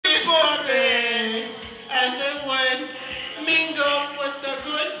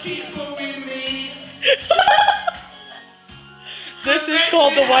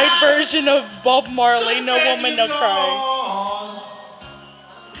called the white version of Bob Marley, No Woman, No Cry.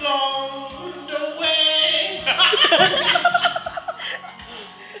 Along the way.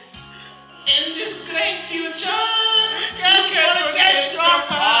 In this great future, can't forget your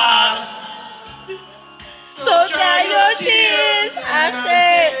past. So dry your tears and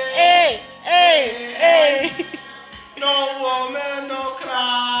say, hey, hey, hey. No woman, no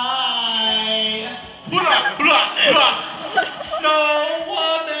cry. Blah, blah, blah. No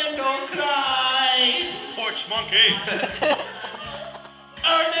woman, no cry. Porch monkey.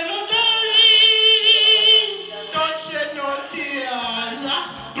 Oh, little darling, don't shed no tears.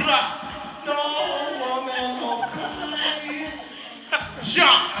 Blah. No woman, no cry.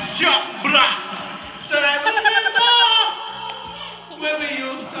 Blah. So I remember when we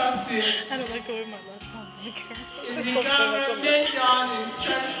used to sit I don't like the way my left hand in the government yard in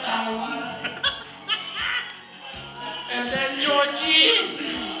Trenchtown. And then Georgie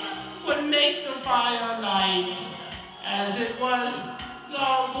would make the firelight as it was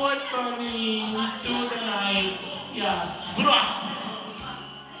logwood burning through the night. Yes.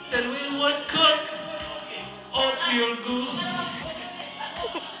 Then we would cook oatmeal goose,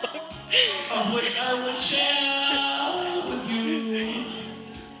 of which I would share with you.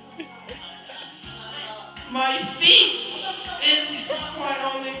 My feet is my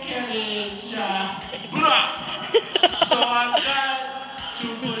only carriage. So I've got to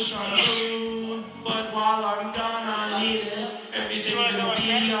push on through. But while I'm gone, I need it. Everything's gonna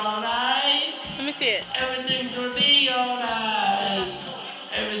be alright. Let me see it. Everything's gonna be alright.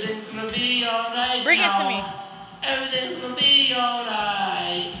 Everything's gonna be alright. Bring it to me. Everything's gonna be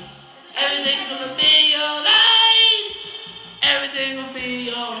alright. Everything's gonna be alright. Everything will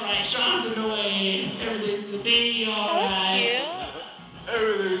be alright. Sean's in the way. Everything's gonna be alright. That's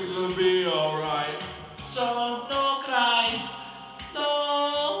Everything's gonna be alright. So no cry.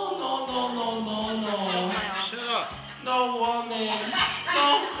 No, no, no, no, no, no. Shut up. No woman. No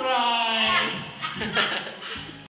cry.